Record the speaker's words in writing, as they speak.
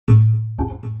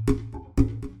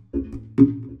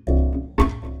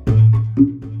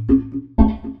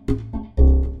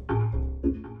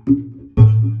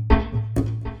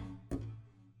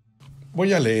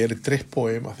voy a leer 3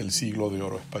 poemas del siglo de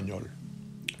oro español.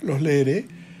 Los leeré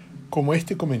como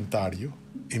este comentario,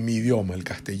 en mi idioma, el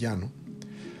castellano,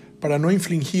 para no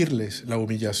infligirles la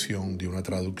humillación de una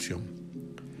traducción.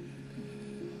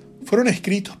 Fueron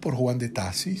escritos por Juan de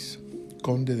Tassis,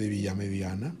 conde de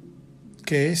Villamediana,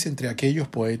 que es entre aquellos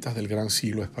poetas del gran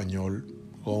siglo español,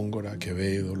 Góngora,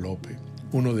 Quevedo, Lope,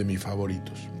 uno de mis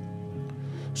favoritos.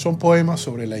 Son poemas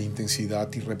sobre la intensidad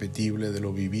irrepetible de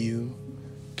lo vivido,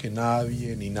 que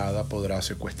nadie ni nada podrá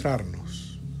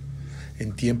secuestrarnos.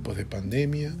 En tiempos de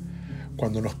pandemia,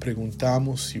 cuando nos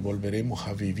preguntamos si volveremos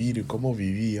a vivir como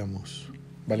vivíamos,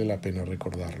 vale la pena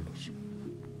recordarlos.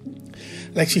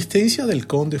 La existencia del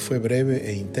conde fue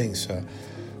breve e intensa,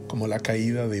 como la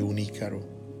caída de un Ícaro.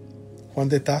 Juan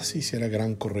de Tassis era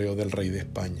gran correo del rey de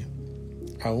España.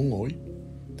 Aún hoy,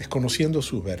 desconociendo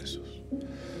sus versos,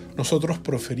 nosotros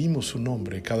proferimos su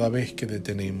nombre cada vez que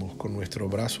detenemos con nuestro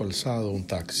brazo alzado un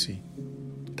taxi.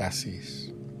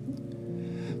 Tassis.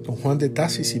 Don Juan de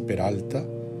Tassis y Peralta,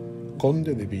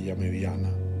 conde de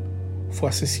Villamediana, fue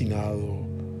asesinado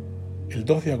el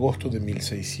 2 de agosto de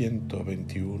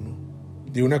 1621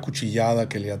 de una cuchillada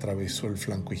que le atravesó el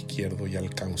flanco izquierdo y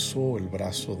alcanzó el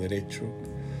brazo derecho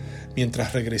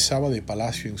mientras regresaba de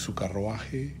palacio en su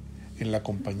carruaje en la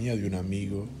compañía de un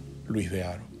amigo, Luis de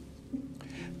Haro.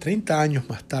 30 años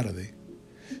más tarde,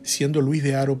 siendo Luis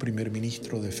de Haro primer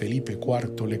ministro de Felipe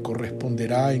IV, le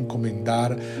corresponderá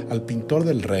encomendar al pintor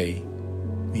del rey,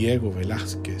 Diego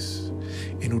Velázquez,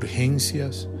 en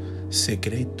urgencias,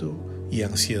 secreto y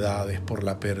ansiedades por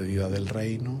la pérdida del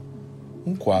reino,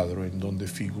 un cuadro en donde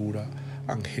figura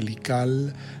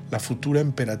angelical la futura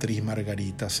emperatriz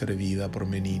Margarita servida por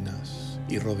meninas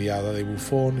y rodeada de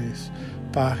bufones,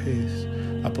 pajes,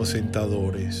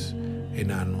 aposentadores,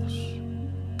 enanos,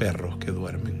 perros que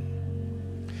duermen.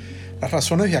 Las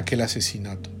razones de aquel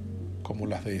asesinato, como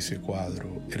las de ese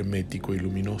cuadro hermético y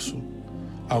luminoso,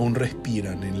 aún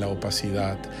respiran en la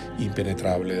opacidad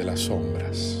impenetrable de las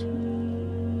sombras.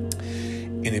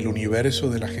 En el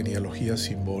universo de las genealogías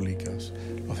simbólicas,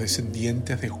 los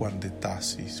descendientes de Juan de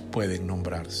Tassis pueden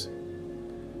nombrarse.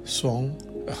 Son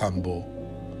Rimbaud,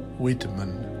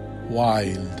 Whitman,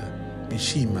 Wilde,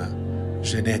 Mishima,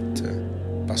 Genet,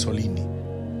 Pasolini.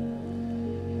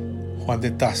 Juan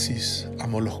de Tassis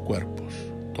amó los cuerpos,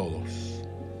 todos.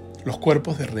 Los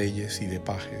cuerpos de reyes y de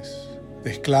pajes,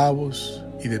 de esclavos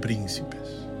y de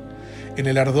príncipes. En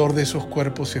el ardor de esos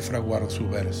cuerpos se fraguaron sus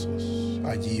versos.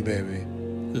 Allí bebe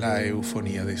la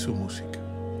eufonía de su música.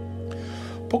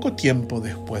 Poco tiempo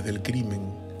después del crimen,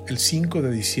 el 5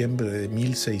 de diciembre de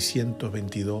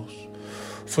 1622,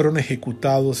 fueron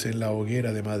ejecutados en la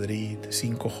hoguera de Madrid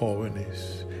 5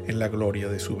 jóvenes en la gloria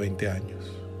de sus 20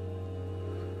 años.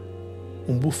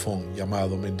 Un bufón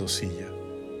llamado Mendocilla,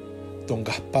 don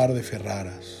Gaspar de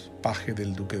Ferraras, paje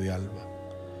del duque de Alba,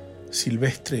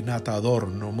 Silvestre Nata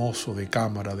Adorno, mozo de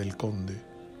cámara del conde,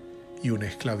 y un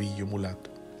esclavillo mulato.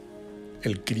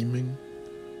 El crimen,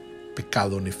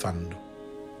 pecado nefando,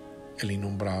 el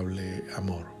innombrable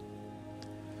amor.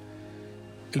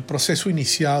 El proceso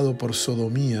iniciado por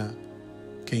sodomía,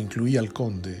 que incluía al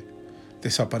conde,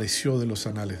 desapareció de los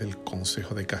anales del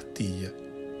Consejo de Castilla.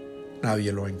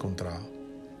 Nadie lo ha encontrado.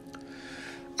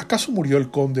 ¿Acaso murió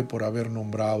el conde por haber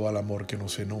nombrado al amor que no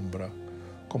se nombra?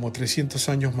 Como 300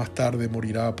 años más tarde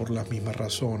morirá por las mismas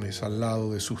razones al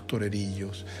lado de sus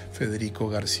torerillos Federico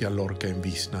García Lorca en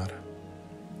Biznar.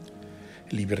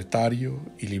 Libertario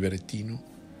y libertino,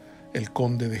 el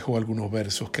conde dejó algunos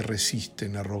versos que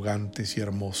resisten arrogantes y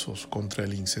hermosos contra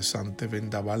el incesante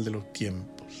vendaval de los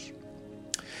tiempos.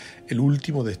 El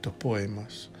último de estos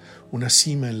poemas, una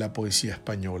cima en la poesía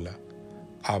española,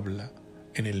 habla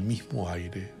en el mismo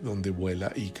aire donde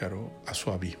vuela Ícaro a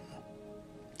su abismo.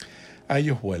 A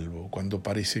ellos vuelvo cuando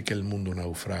parece que el mundo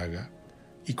naufraga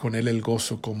y con él el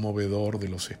gozo conmovedor de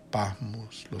los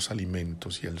espasmos, los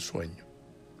alimentos y el sueño.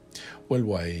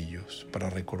 Vuelvo a ellos para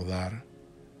recordar,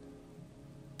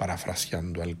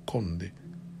 parafraseando al conde,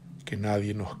 que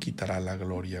nadie nos quitará la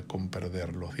gloria con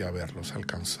perderlos de haberlos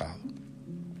alcanzado.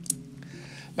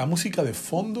 La música de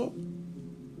fondo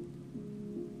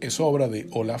es obra de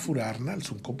Olafur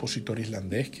Arnalds, un compositor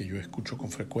islandés que yo escucho con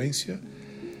frecuencia,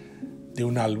 de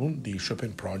un álbum, The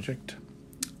Chopin Project,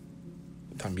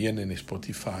 también en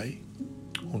Spotify,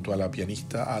 junto a la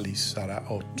pianista Alice Sarah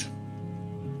Ott.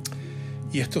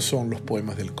 Y estos son los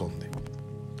poemas del conde.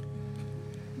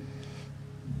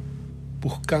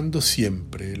 Buscando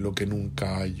siempre lo que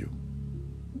nunca hallo,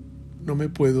 no me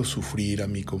puedo sufrir a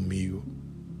mí conmigo,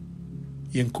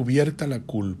 y encubierta la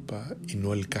culpa y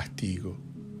no el castigo,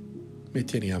 me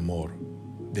tiene amor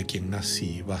de quien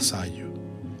nací vasallo.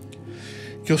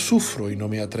 Yo sufro y no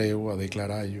me atrevo a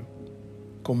declararlo,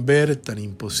 con ver tan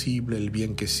imposible el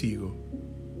bien que sigo,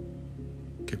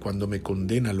 que cuando me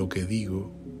condena lo que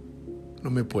digo, no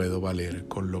me puedo valer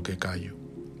con lo que callo.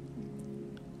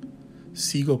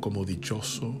 Sigo como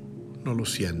dichoso, no lo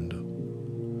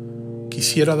siendo.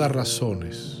 Quisiera dar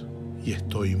razones y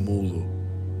estoy mudo,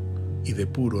 y de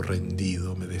puro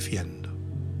rendido me defiendo.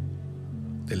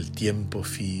 Del tiempo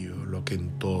fío lo que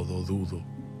en todo dudo,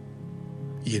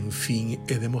 y en fin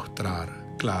he de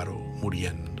mostrar, claro,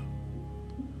 muriendo,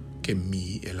 que en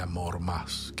mí el amor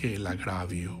más que el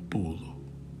agravio pudo.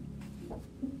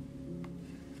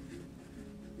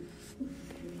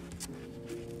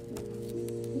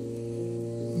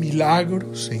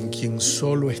 Milagros en quien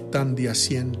solo están de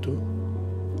asiento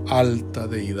alta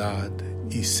deidad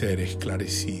y ser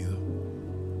esclarecido,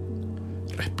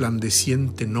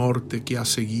 resplandeciente norte que ha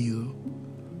seguido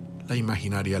la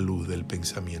imaginaria luz del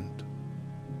pensamiento,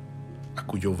 a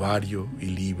cuyo vario y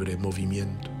libre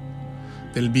movimiento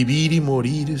del vivir y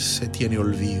morir se tiene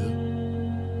olvido,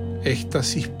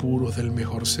 éxtasis puros del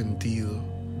mejor sentido,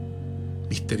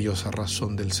 misteriosa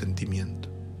razón del sentimiento,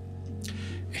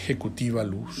 ejecutiva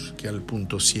luz que al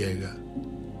punto ciega,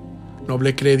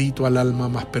 noble crédito al alma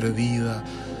más perdida,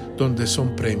 donde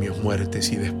son premios,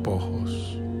 muertes y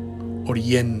despojos,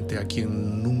 oriente a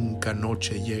quien nunca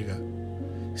noche llega,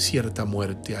 cierta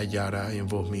muerte hallará en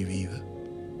vos mi vida,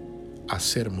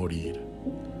 hacer morir,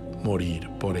 morir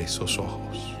por esos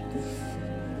ojos.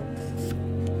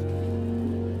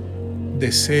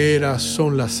 De cera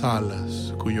son las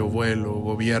alas, cuyo vuelo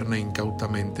gobierna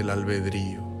incautamente el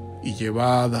albedrío, y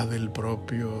llevadas del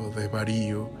propio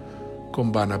desvarío,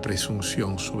 con vana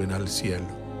presunción suben al cielo.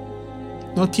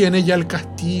 No tiene ya el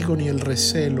castigo ni el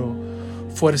recelo,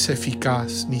 fuerza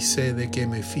eficaz, ni sé de qué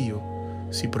me fío,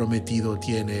 si prometido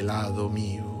tiene el hado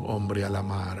mío, hombre a la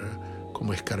mar,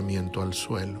 como escarmiento al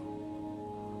suelo.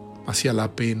 Hacia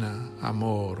la pena,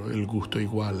 amor, el gusto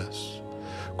igualas,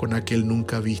 con aquel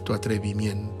nunca visto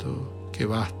atrevimiento, que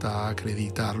basta a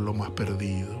acreditar lo más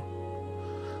perdido.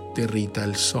 Derrita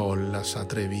el sol las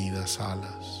atrevidas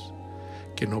alas,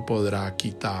 que no podrá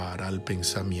quitar al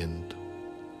pensamiento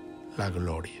la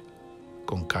gloria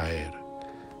con caer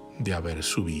de haber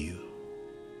subido.